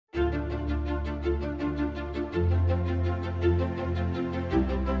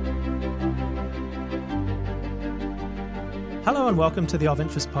Hello and welcome to the Of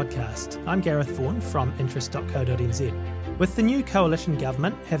Interest podcast. I'm Gareth Vaughan from interest.co.nz. With the new coalition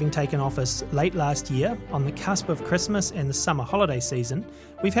government having taken office late last year on the cusp of Christmas and the summer holiday season,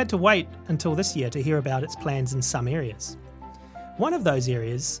 we've had to wait until this year to hear about its plans in some areas. One of those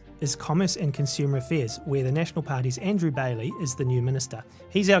areas is Commerce and Consumer Affairs, where the National Party's Andrew Bailey is the new minister.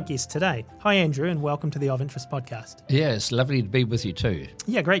 He's our guest today. Hi Andrew, and welcome to the Of Interest podcast. Yeah, it's lovely to be with you too.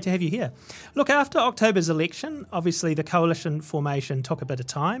 Yeah, great to have you here. Look, after October's election, obviously the coalition formation took a bit of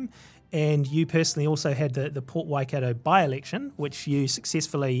time, and you personally also had the Port Waikato by-election, which you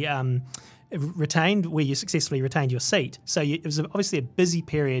successfully retained your seat. So it was obviously a busy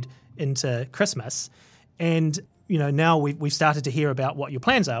period into Christmas, and now we've started to hear about what your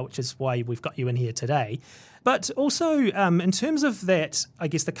plans are, which is why we've got you in here today. But also, in terms of that, I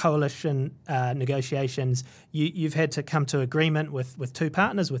guess the coalition negotiations, you've had to come to agreement with two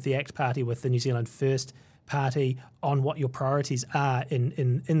partners, with the ACT Party, with the New Zealand First Party, on what your priorities are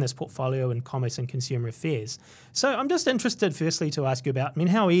in this portfolio in commerce and consumer affairs. So I'm just interested, firstly, to ask you about,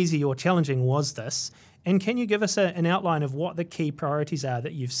 how easy or challenging was this? And can you give us an outline of what the key priorities are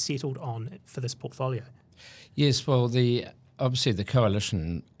that you've settled on for this portfolio? Yes, well, obviously the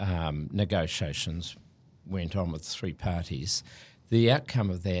coalition negotiations went on with three parties. The outcome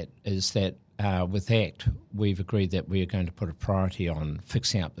of that is that with ACT, we've agreed that we are going to put a priority on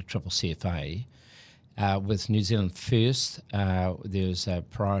fixing up the CCCFA. With New Zealand First, there's a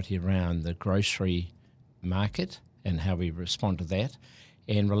priority around the grocery market and how we respond to that.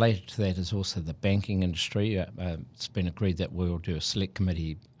 And related to that is also the banking industry. It's been agreed that we'll do a select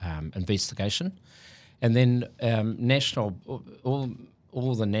committee investigation. And then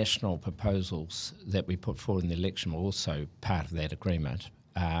all the national proposals that we put forward in the election were also part of that agreement,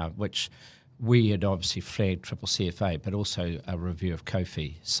 which we had obviously flagged CCCFA, but also a review of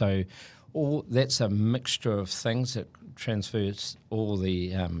COFI. So that's a mixture of things that transfers all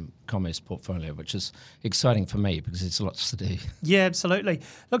the commerce portfolio, which is exciting for me because there's lots to do. Yeah, absolutely.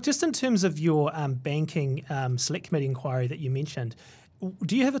 Look, just in terms of your banking select committee inquiry that you mentioned,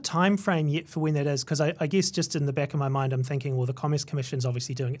 do you have a time frame yet for when that is? Because I guess just in the back of my mind, I'm thinking, well, the Commerce Commission's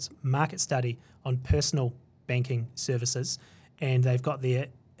obviously doing its market study on personal banking services, and they've got their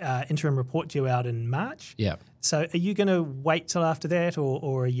interim report due out in March. Yeah. So are you going to wait till after that,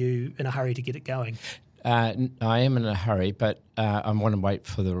 or are you in a hurry to get it going? I am in a hurry, but I want to wait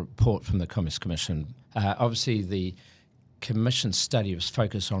for the report from the Commerce Commission. Obviously, the Commission study was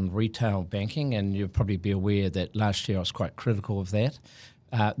focused on retail banking, and you'll probably be aware that last year I was quite critical of that.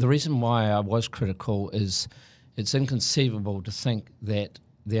 The reason why I was critical is it's inconceivable to think that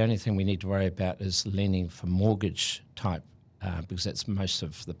the only thing we need to worry about is lending for mortgage type, because that's most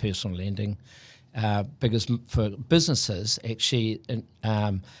of the personal lending. Because for businesses, actually,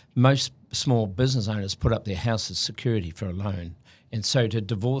 most small business owners put up their house as security for a loan. And so to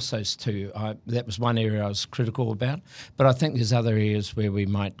divorce those two, that was one area I was critical about. But I think there's other areas where we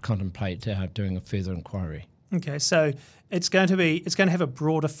might contemplate doing a further inquiry. Okay, so it's going to have a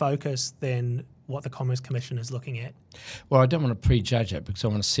broader focus than what the Commerce Commission is looking at. Well, I don't want to prejudge it because I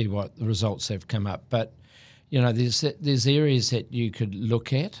want to see what the results have come up. But there's areas that you could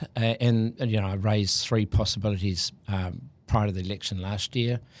look at, and I raised three possibilities prior to the election last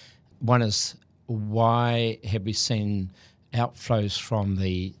year. One is, why have we seen outflows from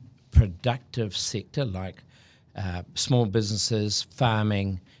the productive sector like small businesses,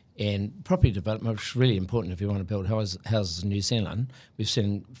 farming and property development, which is really important if you want to build houses in New Zealand. We've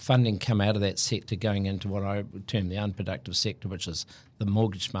seen funding come out of that sector going into what I would term the unproductive sector, which is the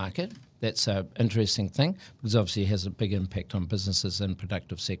mortgage market. That's an interesting thing because obviously it has a big impact on businesses in the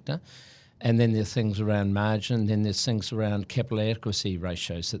productive sector. And then there are things around margin, then there's things around capital adequacy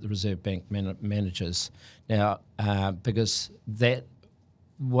ratios that the Reserve Bank manages. Now, because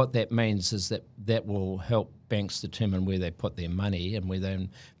what that means is that will help banks determine where they put their money and where they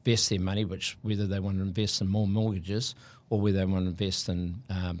invest their money, whether they want to invest in more mortgages or whether they want to invest in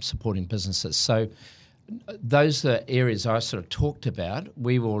supporting businesses. So those are areas I sort of talked about.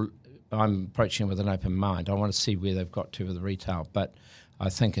 I'm approaching with an open mind. I want to see where they've got to with the retail, but I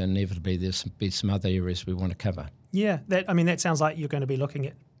think inevitably there's be some other areas we want to cover. Yeah, that sounds like you're going to be looking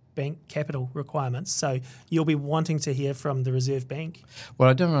at bank capital requirements. So you'll be wanting to hear from the Reserve Bank. Well,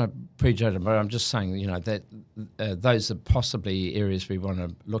 I don't want to prejudge it, but I'm just saying, that those are possibly areas we want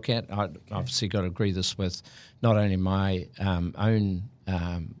to look at. I've obviously got to agree this with not only my own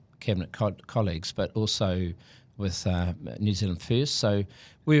cabinet colleagues, but also with New Zealand First. So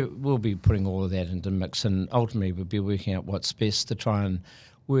we'll be putting all of that into the mix, and ultimately we'll be working out what's best to try and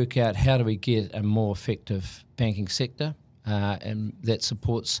work out how do we get a more effective banking sector and that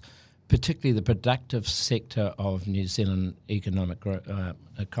supports particularly the productive sector of New Zealand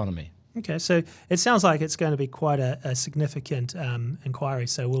economy. Okay, so it sounds like it's going to be quite a significant inquiry,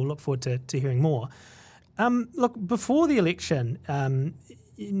 so we'll look forward to hearing more. Look, before the election,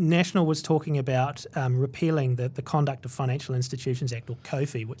 National was talking about repealing the Conduct of Financial Institutions Act, or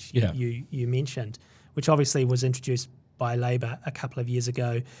COFI, which you mentioned, which obviously was introduced by Labor a couple of years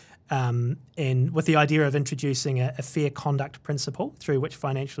ago, and with the idea of introducing a fair conduct principle through which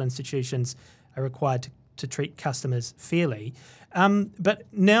financial institutions are required to treat customers fairly. But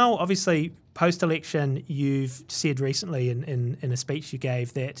now, obviously, post-election, you've said recently in a speech you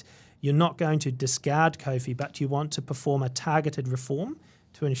gave that you're not going to discard COFI, but you want to perform a targeted reform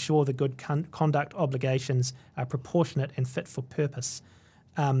to ensure the good conduct obligations are proportionate and fit for purpose.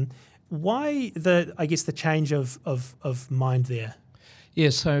 Why the change of mind there? Yeah,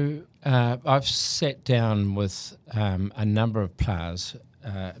 so I've sat down with a number of players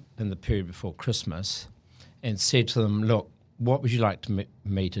in the period before Christmas and said to them, look, what would you like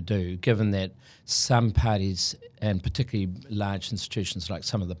me to do, given that some parties, and particularly large institutions like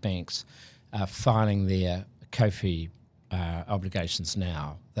some of the banks, are filing their COFI obligations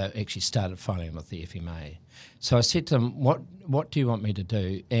now. They've actually started filing with the FMA. So I said to them, what do you want me to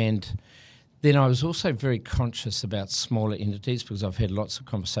do? And then I was also very conscious about smaller entities because I've had lots of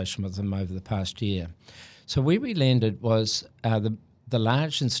conversation with them over the past year. So where we landed was the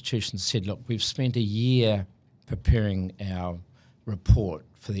large institutions said, look, we've spent a year preparing our report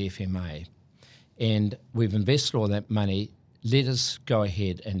for the FMA and we've invested all that money. Let us go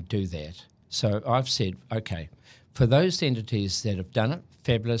ahead and do that. So I've said, okay, for those entities that have done it,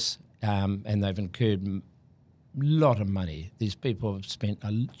 fabulous, and they've incurred a lot of money. These people have spent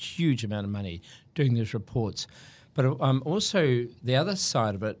a huge amount of money doing these reports. But also the other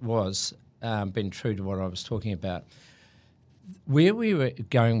side of it was, being true to what I was talking about, where we were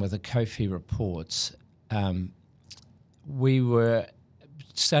going with the COFI reports, we were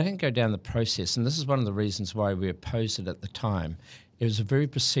starting to go down the process, and this is one of the reasons why we opposed it at the time. It was a very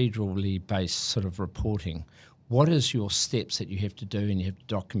procedurally based sort of reporting. What is your steps that you have to do, and you have to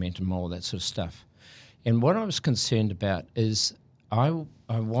document them, all that sort of stuff. And what I was concerned about is I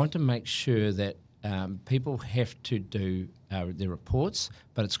want to make sure that people have to do their reports,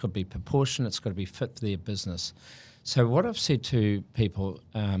 but it's got to be proportionate, it's got to be fit for their business. So what I've said to people,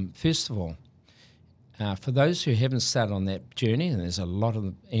 first of all, for those who haven't started on that journey, and there's a lot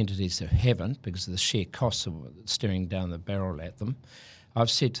of entities that haven't because of the sheer costs of staring down the barrel at them,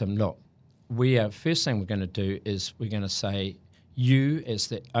 I've said to them, look, first thing we're going to do is we're going to say, you as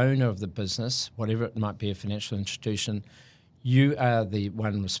the owner of the business, whatever it might be, a financial institution, you are the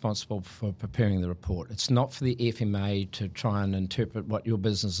one responsible for preparing the report. It's not for the FMA to try and interpret what your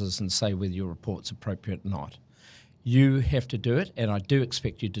business is and say whether your report's appropriate or not. You have to do it, and I do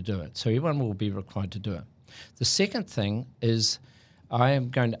expect you to do it. So everyone will be required to do it. The second thing is I am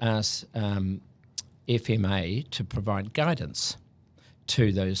going to ask FMA to provide guidance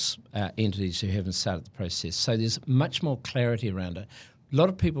to those entities who haven't started the process. So there's much more clarity around it. A lot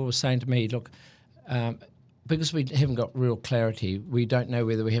of people were saying to me, look, because we haven't got real clarity, we don't know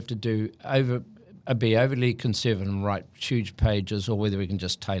whether we have to be overly conservative and write huge pages or whether we can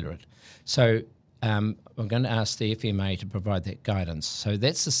just tailor it. So I'm going to ask the FMA to provide that guidance. So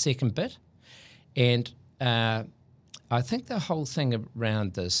that's the second bit. And I think the whole thing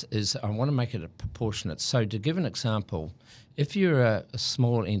around this is I want to make it proportionate. So to give an example, if you're a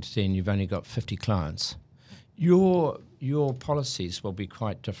small entity and you've only got 50 clients, your policies will be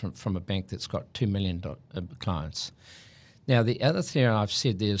quite different from a bank that's got 2 million clients. Now, the other thing I've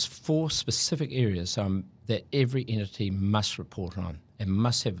said, there's 4 specific areas that every entity must report on and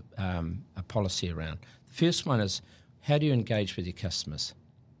must have a policy around. The first one is, how do you engage with your customers?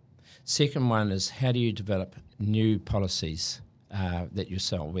 Second one is, how do you develop new policies that you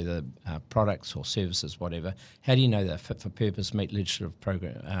sell, whether products or services, whatever? How do you know they're fit for purpose, meet legislative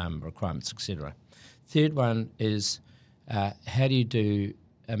program requirements, etc.? Third one is, how do you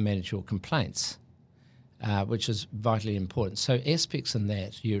manage your complaints, which is vitally important. So aspects in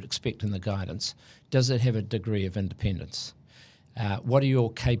that you'd expect in the guidance. Does it have a degree of independence? What are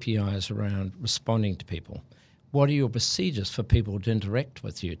your KPIs around responding to people? What are your procedures for people to interact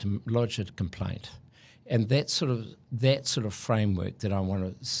with you, to lodge a complaint? And that sort of framework that I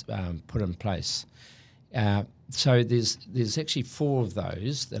want to put in place. So there's actually 4 of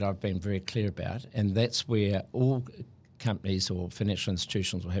those that I've been very clear about, and that's where all companies or financial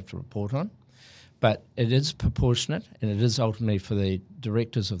institutions will have to report on. But it is proportionate, and it is ultimately for the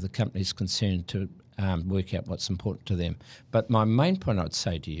directors of the companies concerned to work out what's important to them. But my main point I would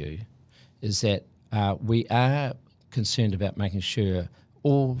say to you is that we are concerned about making sure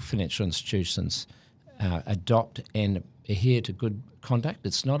all financial institutions adopt and adhere to good conduct.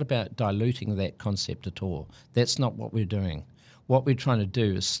 It's not about diluting that concept at all. That's not what we're doing. What we're trying to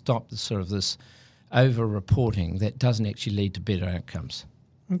do is stop the sort of this over-reporting that doesn't actually lead to better outcomes.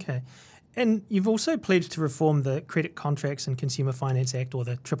 Okay. And you've also pledged to reform the Credit Contracts and Consumer Finance Act, or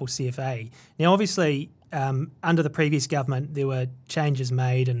the CCCFA. Now, obviously, under the previous government, there were changes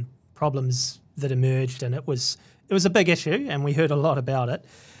made and problems that emerged, and it was a big issue, and we heard a lot about it.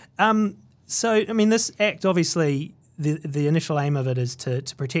 So, I mean, this act, obviously, the initial aim of it is to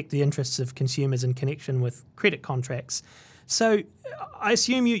protect the interests of consumers in connection with credit contracts. So I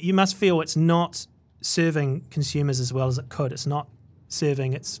assume you must feel it's not serving consumers as well as it could. It's not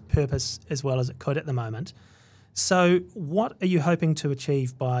serving its purpose as well as it could at the moment. So what are you hoping to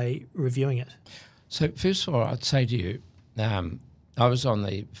achieve by reviewing it? So first of all, I'd say to you, I was on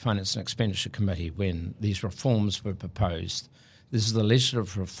the Finance and Expenditure Committee when these reforms were proposed. This is the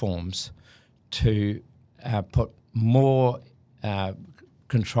legislative reforms to put more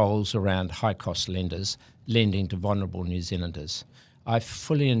controls around high-cost lenders lending to vulnerable New Zealanders. I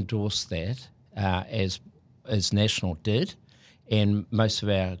fully endorse that, as National did, and most of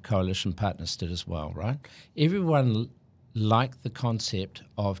our coalition partners did as well, right? Everyone liked the concept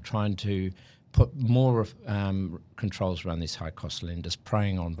of trying to put more controls around these high-cost lenders,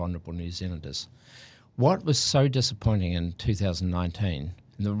 preying on vulnerable New Zealanders. What was so disappointing in 2019,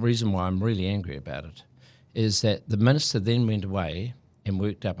 and the reason why I'm really angry about it, is that the minister then went away and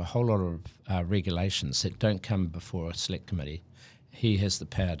worked up a whole lot of regulations that don't come before a select committee. He has the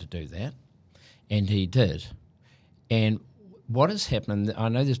power to do that, and he did. And what has happened, I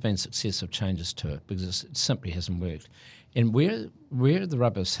know there's been successive changes to it because it simply hasn't worked. And where the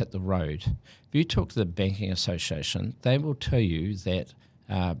rubber's hit the road, if you talk to the Banking Association, they will tell you that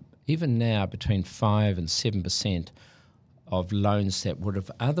even now between 5 and 7% of loans that would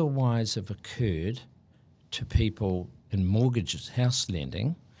have otherwise have occurred to people in mortgages, house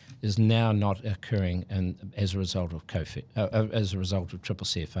lending, is now not occurring as a result of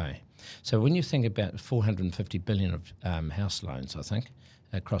CCCFA. So when you think about 450 billion of house loans, I think,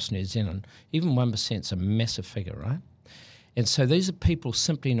 across New Zealand, even 1% is a massive figure, right? And so these are people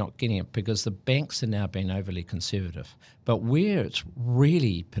simply not getting it because the banks are now being overly conservative. But where it's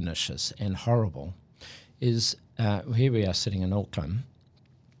really pernicious and horrible is here we are sitting in Auckland.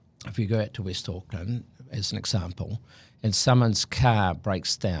 If you go out to West Auckland, as an example, and someone's car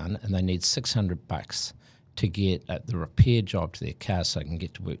breaks down and they need $600 to get the repair job to their car so they can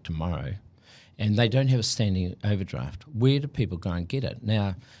get to work tomorrow, and they don't have a standing overdraft, where do people go and get it?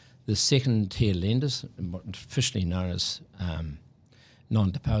 Now, the second-tier lenders, officially known as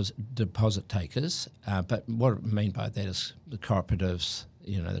non-deposit takers, but what I mean by that is the cooperatives,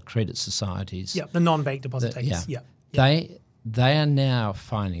 the credit societies. Yeah, the non-bank deposit takers. Yeah. They are now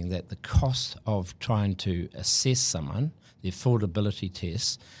finding that the cost of trying to assess someone, the affordability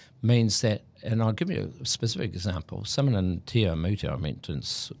test, means that, and I'll give you a specific example, someone in Te Awamutu, I mentioned,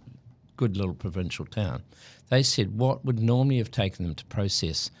 it's a good little provincial town, they said what would normally have taken them to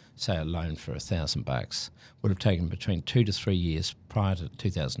process, say, a loan for $1,000 would have taken between 2 to 3 years prior to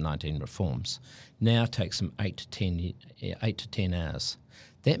 2019 reforms. Now takes them 8 to 10 hours.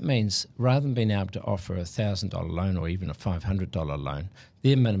 That means rather than being able to offer a $1,000 loan or even a $500 loan,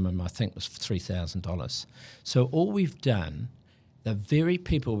 their minimum, I think, was $3,000. So all we've done, the very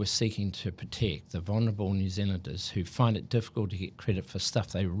people we're seeking to protect, the vulnerable New Zealanders who find it difficult to get credit for stuff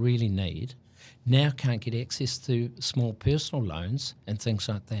they really need, now can't get access to small personal loans and things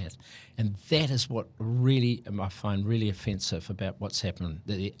like that. And that is what really I find really offensive about what's happened,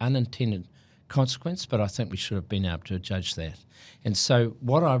 the unintended consequence, but I think we should have been able to judge that. And so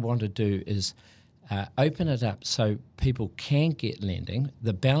what I want to do is open it up so people can get lending.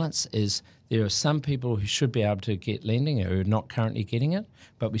 The balance is there are some people who should be able to get lending who are not currently getting it,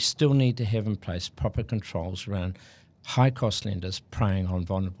 but we still need to have in place proper controls around high-cost lenders preying on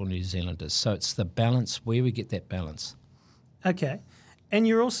vulnerable New Zealanders. So it's the balance, where we get that balance. Okay. And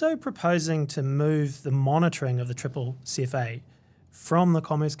you're also proposing to move the monitoring of the CCCFA from the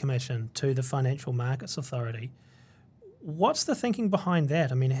Commerce Commission to the Financial Markets Authority. What's the thinking behind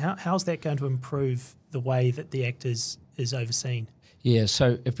that? I mean, how's that going to improve the way that the Act is overseen? Yeah,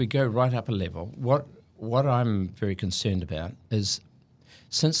 so if we go right up a level, what I'm very concerned about is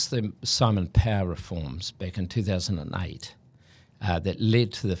since the Simon Power reforms back in 2008 that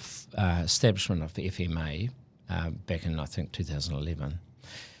led to the establishment of the FMA back in, I think, 2011,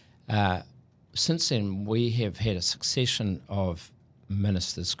 since then we have had a succession of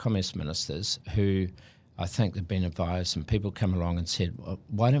ministers, commerce ministers, who I think have been advised, and people come along and said, well,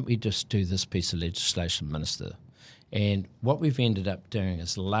 why don't we just do this piece of legislation, Minister? And what we've ended up doing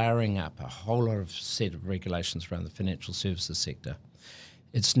is layering up a whole lot of set of regulations around the financial services sector.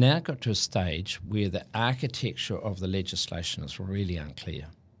 It's now got to a stage where the architecture of the legislation is really unclear.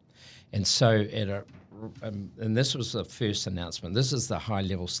 And so and this was the first announcement. This is the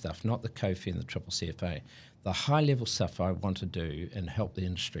high-level stuff, not the COFI and the CCCFA. The high-level stuff I want to do and help the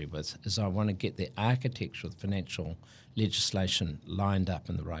industry with is I want to get the architecture of financial legislation lined up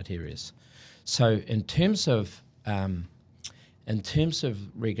in the right areas. So in terms of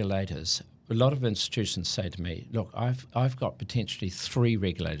regulators, a lot of institutions say to me, look, I've got potentially 3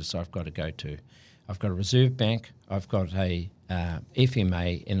 regulators I've got to go to. I've got a Reserve Bank, I've got a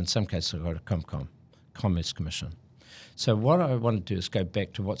FMA, and in some cases I've got a Commerce Commission. So what I want to do is go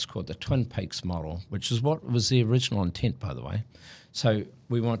back to what's called the Twin Peaks model, which is what was the original intent, by the way. So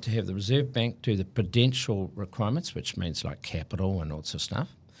we want to have the Reserve Bank do the prudential requirements, which means like capital and all sorts of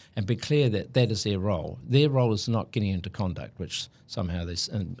stuff, and be clear that that is their role. Their role is not getting into conduct, which somehow these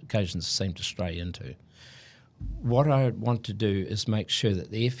occasions seem to stray into. What I want to do is make sure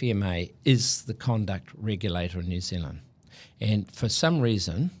that the FMA is the conduct regulator in New Zealand. And for some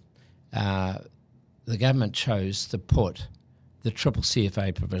reason, the government chose to put the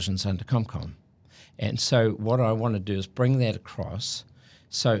CCCFA provisions under ComCom. And so what I want to do is bring that across.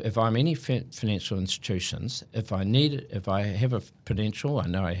 So if I'm any financial institutions, if I have a prudential, I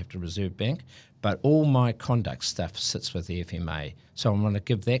know I have to Reserve Bank, but all my conduct stuff sits with the FMA. So I want to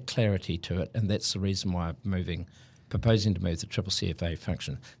give that clarity to it, and that's the reason why I'm proposing to move the CCCFA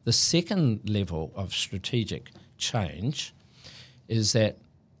function. The second level of strategic change is that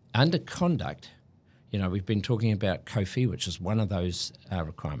under conduct, we've been talking about COFI, which is one of those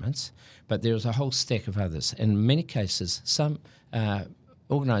requirements, but there's a whole stack of others. In many cases, some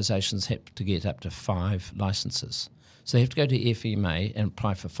organisations have to get up to 5 licences. So they have to go to FMA and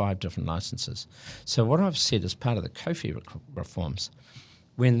apply for 5 different licences. So what I've said as part of the COFI reforms,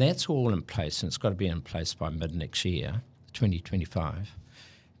 when that's all in place, and it's got to be in place by mid-next year, 2025,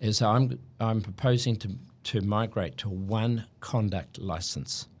 is I'm proposing to migrate to one conduct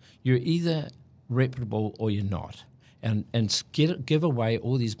licence. You're either reputable or you're not, and give away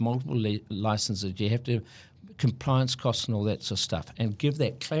all these multiple licenses. You have to compliance costs and all that sort of stuff, and give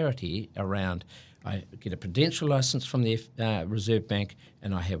that clarity around. I get a prudential licence from the Reserve Bank,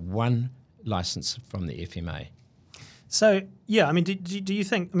 and I have one licence from the FMA. So, yeah, do you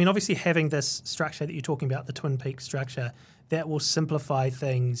think, obviously having this structure that you're talking about, the Twin Peaks structure, that will simplify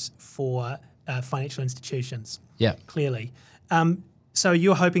things for financial institutions. Yeah. Clearly. So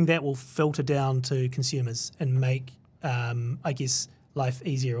you're hoping that will filter down to consumers and make, life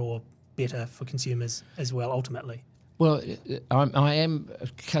easier or better for consumers as well, ultimately? Well, I am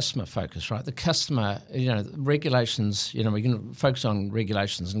customer focused, right? The customer, regulations, we can focus on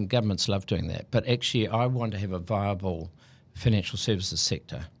regulations, and governments love doing that. But actually, I want to have a viable financial services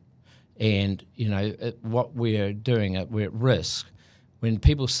sector. And, what we're doing, we're at risk. When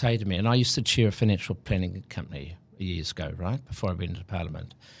people say to me, and I used to chair a financial planning company years ago, right, before I went into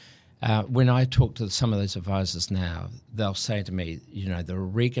Parliament. When I talk to some of those advisors now, they'll say to me, the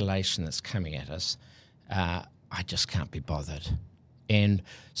regulation that's coming at us, I just can't be bothered. And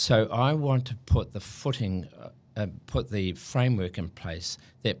so I want to put the framework in place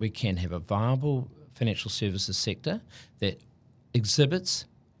that we can have a viable financial services sector that exhibits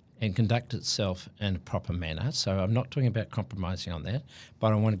and conduct itself in a proper manner. So I'm not talking about compromising on that,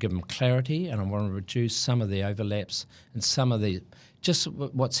 but I want to give them clarity, and I want to reduce some of the overlaps and some of the just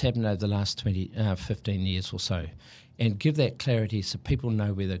what's happened over the last 15 years or so, and give that clarity so people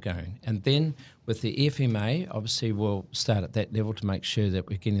know where they're going. And then with the FMA, obviously we'll start at that level to make sure that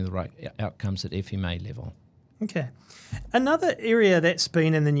we're getting the right outcomes at FMA level. Okay. Another area that's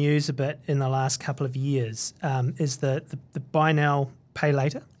been in the news a bit in the last couple of years is the buy now, pay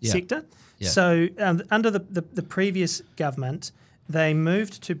later sector. Yeah. So under the previous government, they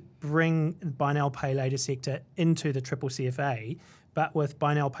moved to bring the buy now, pay later sector into the CCCFA, but with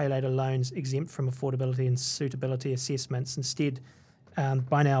buy now, pay later loans exempt from affordability and suitability assessments. Instead,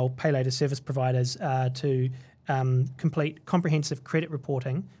 buy now, pay later service providers to complete comprehensive credit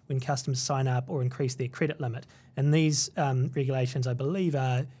reporting when customers sign up or increase their credit limit. And these regulations, I believe,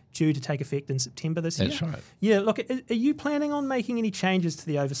 are due to take effect in September this year. That's right. Yeah, look, are you planning on making any changes to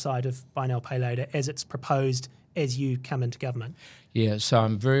the oversight of buy now, pay later as it's proposed as you come into government? Yeah, so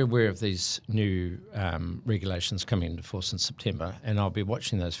I'm very aware of these new regulations coming into force in September, and I'll be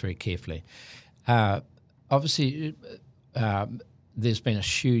watching those very carefully. Obviously, there's been a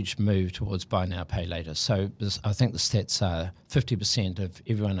huge move towards buy now, pay later. So I think the stats are 50% of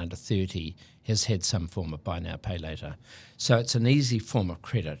everyone under 30 has had some form of buy now, pay later. So it's an easy form of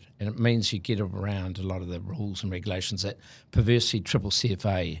credit, and it means you get around a lot of the rules and regulations that perversely triple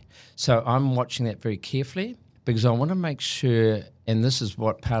CFA. So I'm watching that very carefully because I want to make sure, and this is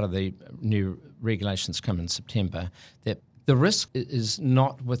what part of the new regulations come in September, that the risk is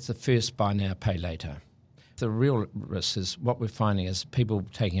not with the first buy now, pay later. The real risk is what we're finding is people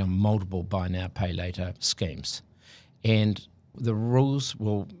taking on multiple buy now, pay later schemes. And the rules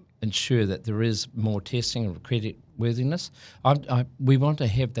will ensure that there is more testing of credit worthiness. We want to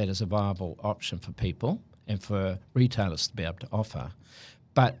have that as a viable option for people and for retailers to be able to offer.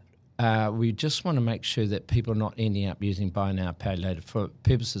 But we just want to make sure that people are not ending up using buy now, pay later for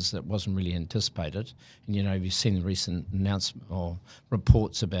purposes that wasn't really anticipated. And, you've seen the recent announcement or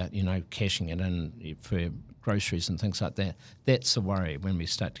reports about, cashing it in for groceries and things like that. That's a worry when we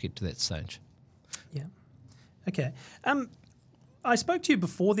start to get to that stage. Yeah. Okay. I spoke to you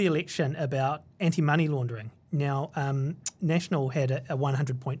before the election about anti-money laundering. Now, National had a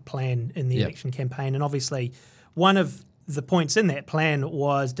 100-point plan in the election campaign, and obviously one of the points in that plan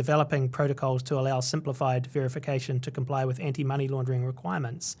was developing protocols to allow simplified verification to comply with anti-money laundering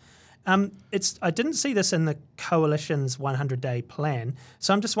requirements. I didn't see this in the Coalition's 100-day plan,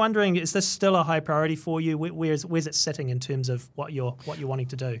 so I'm just wondering, is this still a high priority for you? Where's it sitting in terms of what you're wanting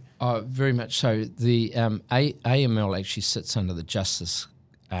to do? Oh, very much so. The AML actually sits under the Justice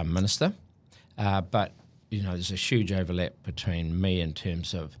Minister, but there's a huge overlap between me in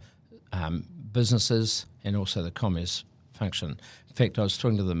terms of businesses and also the commerce function. In fact, I was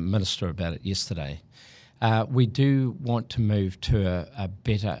talking to the Minister about it yesterday. We do want to move to a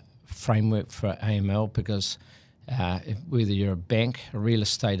better framework for AML because whether you're a bank, a real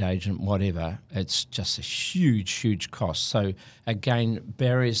estate agent, whatever, it's just a huge, huge cost. So again,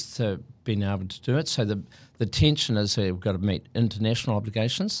 barriers to being able to do it. So the tension is that we've got to meet international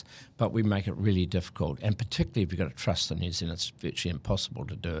obligations, but we make it really difficult. And particularly if you've got to trust in New Zealand, it's virtually impossible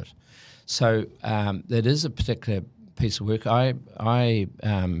to do it. So that is a particular piece of work. I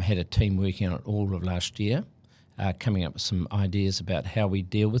had a team working on it all of last year, coming up with some ideas about how we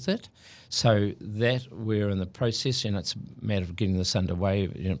deal with it. So that we're in the process, and it's a matter of getting this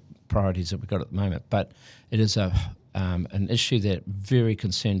underway, priorities that we've got at the moment. But it is an issue that I'm very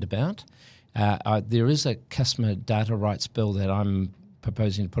concerned about. There is a customer data rights bill that I'm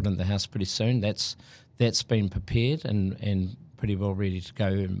proposing to put in the House pretty soon. That's been prepared and pretty well ready to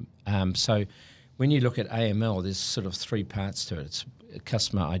go. So when you look at AML, there's sort of three parts to it. It's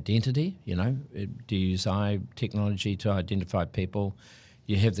customer identity, do you use technology to identify people?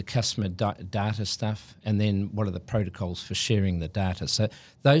 You have the customer data stuff, and then what are the protocols for sharing the data? So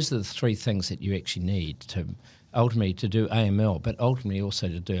those are the three things that you actually need to ultimately to do AML, but ultimately also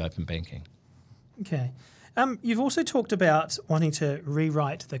to do open banking. Okay. You've also talked about wanting to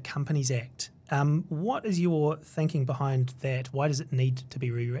rewrite the Companies Act. What is your thinking behind that? Why does it need to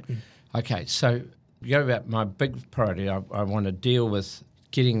be rewritten? Okay, so go about my big priority. I want to deal with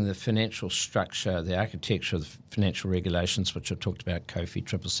getting the financial structure, the architecture of the financial regulations, which I've talked about, COFI,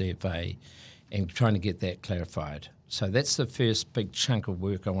 CCCFA, and trying to get that clarified. So that's the first big chunk of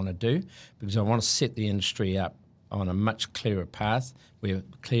work I want to do, because I want to set the industry up on a much clearer path where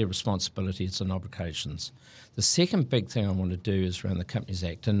clear responsibilities and obligations. The second big thing I want to do is around the Companies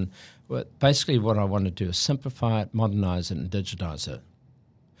Act, and basically what I want to do is simplify it, modernise it and digitise it.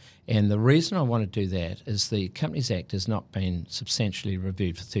 And the reason I want to do that is the Companies Act has not been substantially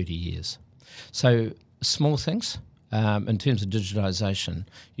reviewed for 30 years. So small things, in terms of digitisation,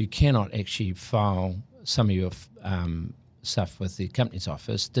 you cannot actually file some of your stuff with the Companies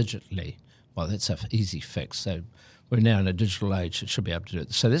Office digitally. Well, that's an easy fix. So we're now in a digital age, it should be able to do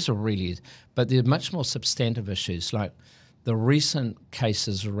it. So that's but there are much more substantive issues, like the recent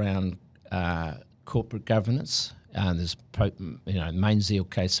cases around corporate governance. There's Mainzeal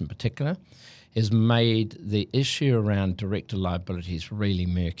case in particular, has made the issue around director liabilities really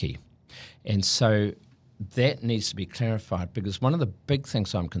murky. And so that needs to be clarified, because one of the big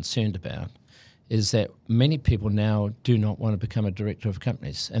things I'm concerned about is that many people now do not want to become a director of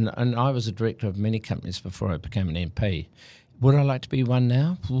companies. And I was a director of many companies before I became an MP. Would I like to be one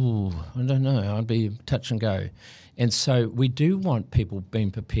now? Ooh, I don't know. I'd be touch and go. And so we do want people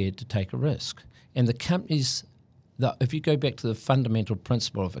being prepared to take a risk. And the companies... If you go back to the fundamental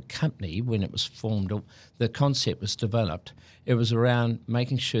principle of a company, when it was formed, the concept was developed, it was around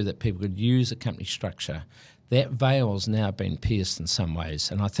making sure that people could use a company structure. That veil has now been pierced in some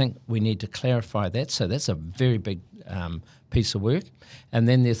ways, and I think we need to clarify that. So that's a very big piece of work. And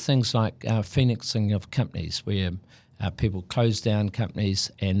then there are things like phoenixing of companies, where people close down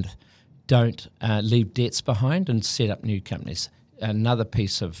companies and don't leave debts behind and set up new companies. Another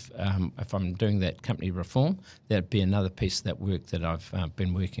piece of, if I'm doing that company reform, that'd be another piece of that work that I've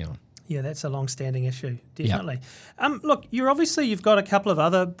been working on. Yeah, that's a long-standing issue, definitely. Yeah. Look, you've got a couple of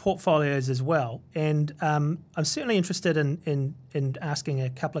other portfolios as well, and I'm certainly interested in asking a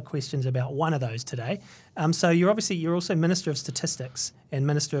couple of questions about one of those today. So you're also Minister of Statistics and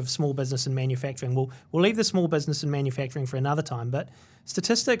Minister of Small Business and Manufacturing. We'll leave the small business and manufacturing for another time, but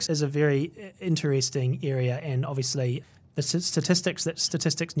statistics is a very interesting area, and obviously the statistics that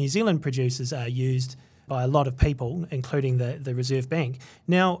Statistics New Zealand produces are used by a lot of people, including the Reserve Bank.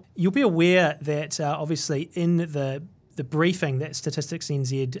 Now, you'll be aware that obviously in the briefing that Statistics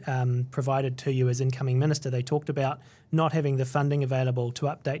NZ provided to you as incoming minister, they talked about not having the funding available to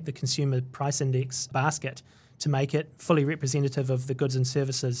update the Consumer Price Index basket to make it fully representative of the goods and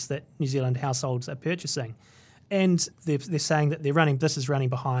services that New Zealand households are purchasing. And they're saying that this is running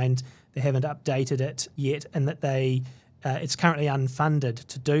behind, they haven't updated it yet, and that it's currently unfunded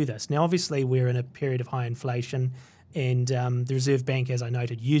to do this. Now, obviously, we're in a period of high inflation, and the Reserve Bank, as I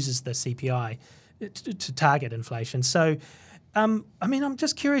noted, uses the CPI to target inflation. So, I'm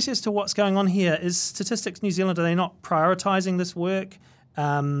just curious as to what's going on here. Is Statistics New Zealand, are they not prioritising this work?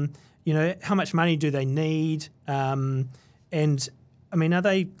 How much money do they need? Are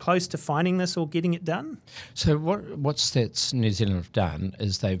they close to finding this or getting it done? So what Stats New Zealand have done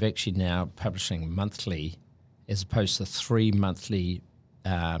is they've actually now publishing monthly as opposed to 3 monthly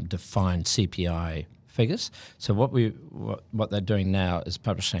defined CPI figures. So what they're doing now is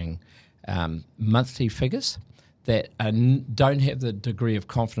publishing monthly figures that don't have the degree of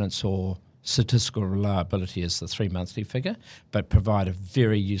confidence or statistical reliability as the 3 monthly figure, but provide a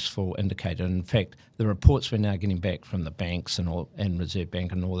very useful indicator. And in fact, the reports we're now getting back from the banks and Reserve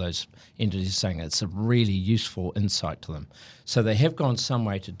Bank and all those entities saying it's a really useful insight to them. So they have gone some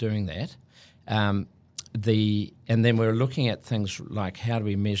way to doing that. And then we're looking at things like how do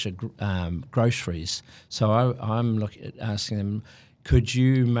we measure groceries. So I'm asking them, could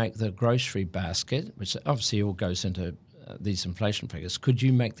you make the grocery basket, which obviously all goes into these inflation figures, could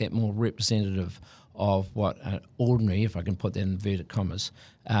you make that more representative of what an ordinary, if I can put that in inverted commas,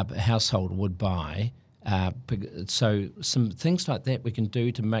 household would buy? So some things like that we can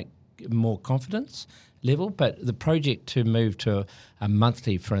do to make more confidence level, but the project to move to a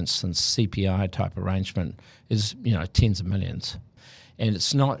monthly, for instance, CPI type arrangement is tens of millions, and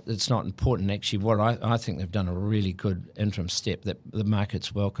it's not important actually. What I think they've done a really good interim step that the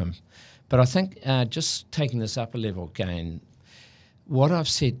market's welcome, but I think just taking this up a level again, what I've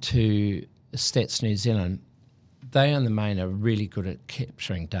said to Stats New Zealand, they in the main are really good at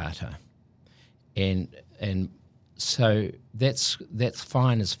capturing data, and so that's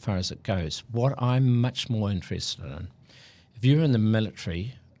fine as far as it goes. What I'm much more interested in, if you're in the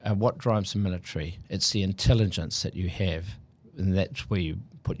military, what drives the military? It's the intelligence that you have, and that's where you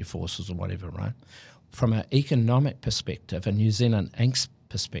put your forces or whatever, right? From an economic perspective, a New Zealand Inc.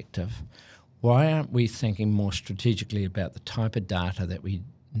 perspective, why aren't we thinking more strategically about the type of data that we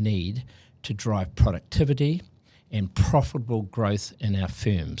need to drive productivity and profitable growth in our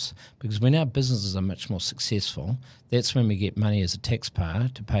firms? Because when our businesses are much more successful, that's when we get money as a taxpayer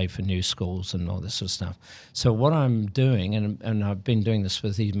to pay for new schools and all this sort of stuff. So what I'm doing, and I've been doing this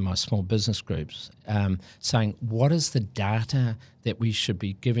with even my small business groups, saying what is the data that we should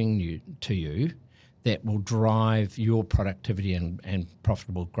be giving to you that will drive your productivity and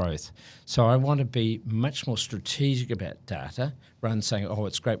profitable growth. So I want to be much more strategic about data rather than saying, oh,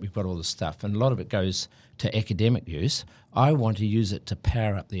 it's great, we've got all this stuff. And a lot of it goes to academic use. I want to use it to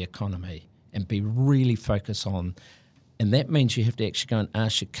power up the economy and be really focused on, and that means you have to actually go and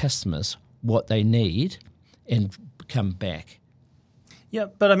ask your customers what they need and come back. Yeah,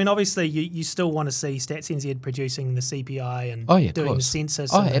 but obviously you still want to see Stats NZ producing the CPI and doing the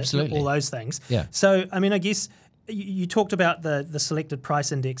census and absolutely. All those things. Yeah. So, I guess you talked about the selected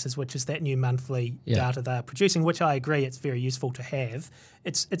price indexes, which is that new monthly data they're producing, which I agree it's very useful to have.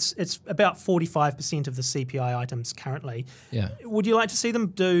 It's about 45% of the CPI items currently. Yeah. Would you like to see them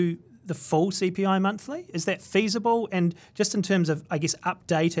do the full CPI monthly? Is that feasible? And just in terms of, I guess,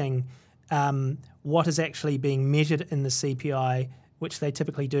 updating what is actually being measured in the CPI, which they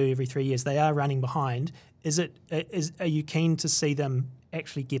typically do every 3 years, they are running behind. Are you keen to see them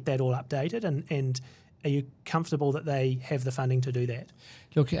actually get that all updated, and are you comfortable that they have the funding to do that?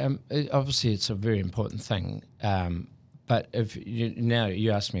 Look, obviously it's a very important thing, but now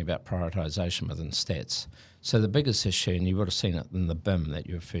you asked me about prioritisation within Stats. So the biggest issue, and you would have seen it in the BIM that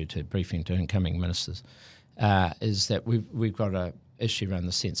you referred to, briefing to incoming ministers, is that we've got issue around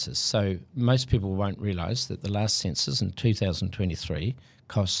the census. So most people won't realise that the last census in 2023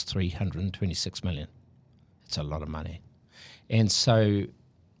 cost $326 million. It's a lot of money. And so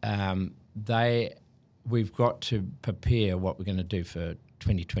we've got to prepare what we're going to do for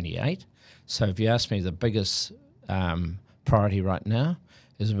 2028. So if you ask me, the biggest priority right now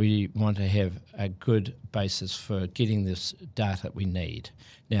is we want to have a good basis for getting this data we need.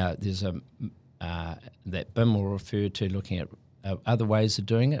 Now, there's that BIM will refer to looking at other ways of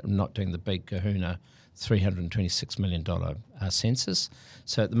doing it, not doing the big kahuna $326 million census.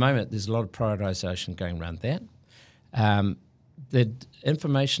 So at the moment, there's a lot of prioritisation going around that. The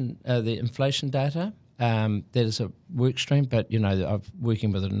inflation data, that is a work stream, but I'm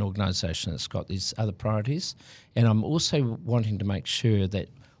working with an organisation that's got these other priorities, and I'm also wanting to make sure that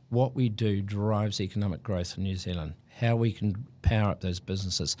what we do drives economic growth in New Zealand, how we can power up those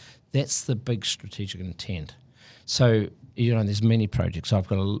businesses. That's the big strategic intent. So, there's many projects. I've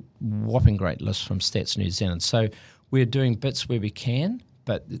got a whopping great list from Stats New Zealand. So we're doing bits where we can,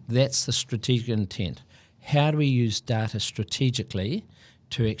 but that's the strategic intent. How do we use data strategically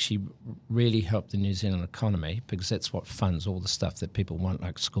to actually really help the New Zealand economy, because that's what funds all the stuff that people want,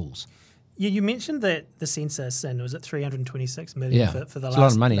 like schools. Yeah, you mentioned that the census, and was it 326 million for the last, a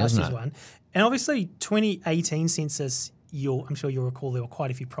lot of money, last isn't year's it? one. And obviously 2018 census, I'm sure you'll recall there were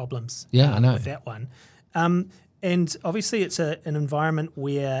quite a few problems I know. with that one. And obviously it's an environment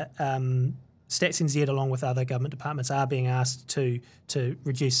where Stats NZ, along with other government departments, are being asked to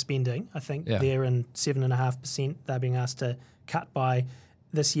reduce spending. I think they're in 7.5%. They're being asked to cut by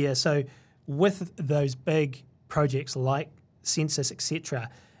this year. So with those big projects like census, etc.,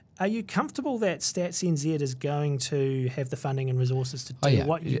 are you comfortable that Stats NZ is going to have the funding and resources to do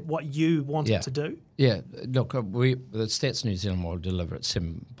what you want it to do? Yeah, look, the Stats New Zealand will deliver at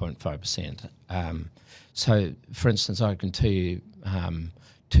 7.5%. So, for instance, I can tell you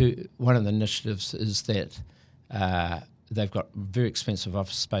one of the initiatives is that they've got very expensive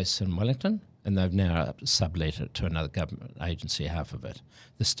office space in Wellington, and they've now sublet it to another government agency, half of it.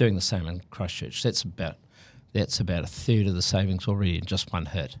 They're doing the same in Christchurch. That's about a third of the savings already in just one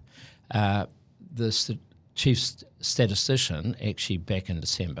hit. The chief statistician actually back in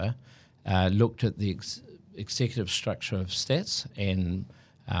December looked at the executive structure of Stats, and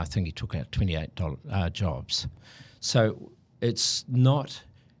I think he took out 28 jobs. So it's not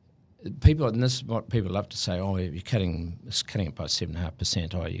people, and this is what people love to say, you're cutting it by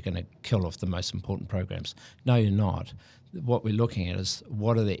 7.5%, you're going to kill off the most important programs. No, you're not. What we're looking at is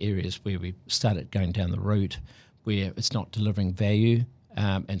what are the areas where we started going down the route where it's not delivering value,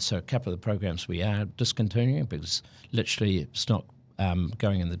 and so a couple of the programs we are discontinuing because literally it's not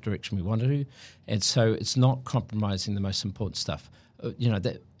going in the direction we want to, and so it's not compromising the most important stuff.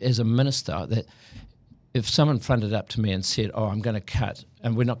 That as a minister, that if someone fronted up to me and said, I'm going to cut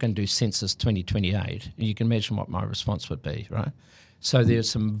and we're not going to do census 2028, you can imagine what my response would be, right? So there's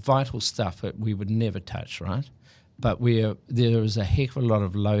some vital stuff that we would never touch, right? But there is a heck of a lot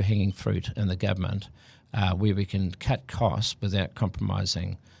of low-hanging fruit in the government where we can cut costs without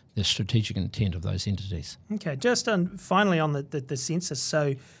compromising the strategic intent of those entities. Okay, just finally on the census.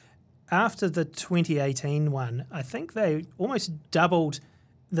 So after the 2018 one, I think they almost doubled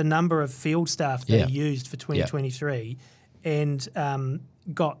the number of field staff they used for 2023 and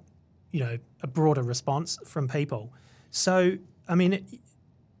got, a broader response from people. So, I mean,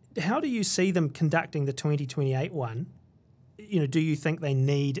 how do you see them conducting the 2028 one? Do you think they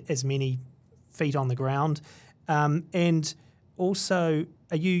need as many feet on the ground? And also,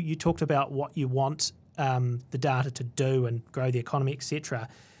 you talked about what you want the data to do and grow the economy, etc.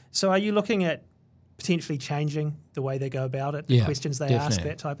 So are you looking at potentially changing the way they go about it, the questions they ask,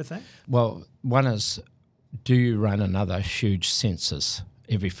 that type of thing? Well, one is, do you run another huge census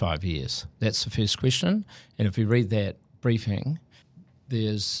every 5 years? That's the first question. And if you read that briefing,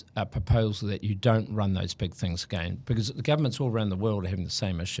 there's a proposal that you don't run those big things again, because the governments all around the world are having the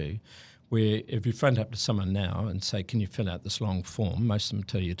same issue, where if you front up to someone now and say, can you fill out this long form, most of them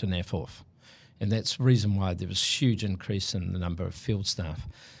tell you to naff off. And that's the reason why there was a huge increase in the number of field staff.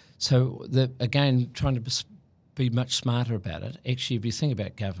 So, again, trying to be much smarter about it. Actually, if you think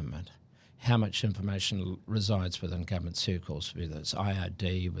about government, how much information resides within government circles, whether it's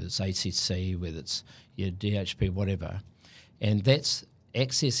IRD, whether it's ACC, whether it's your DHP, whatever, and that's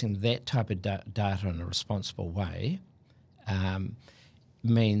accessing that type of data in a responsible way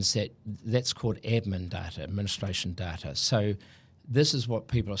means that that's called admin data, administration data. So this is what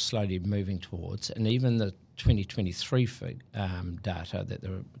people are slowly moving towards, and even the 2023 data that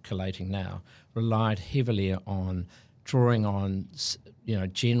they're collating now relied heavily on drawing on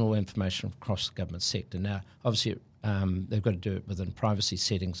general information across the government sector. Now, obviously, They've got to do it within privacy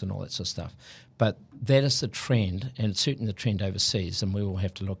settings and all that sort of stuff. But that is the trend, and certainly the trend overseas, and we will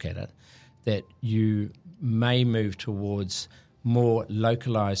have to look at it, that you may move towards more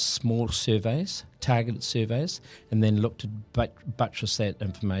localised small surveys, targeted surveys, and then look to buttress that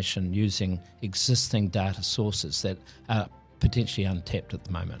information using existing data sources that are potentially untapped at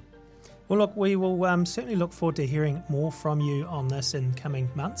the moment. Well, look, we will certainly look forward to hearing more from you on this in coming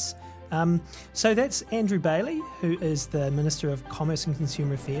months. So that's Andrew Bailey, who is the Minister of Commerce and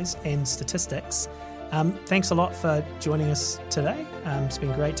Consumer Affairs and Statistics. Thanks a lot for joining us today. It's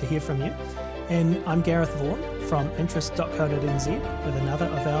been great to hear from you. And I'm Gareth Vaughan from interest.co.nz with another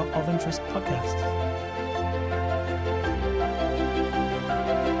of our Of Interest podcasts.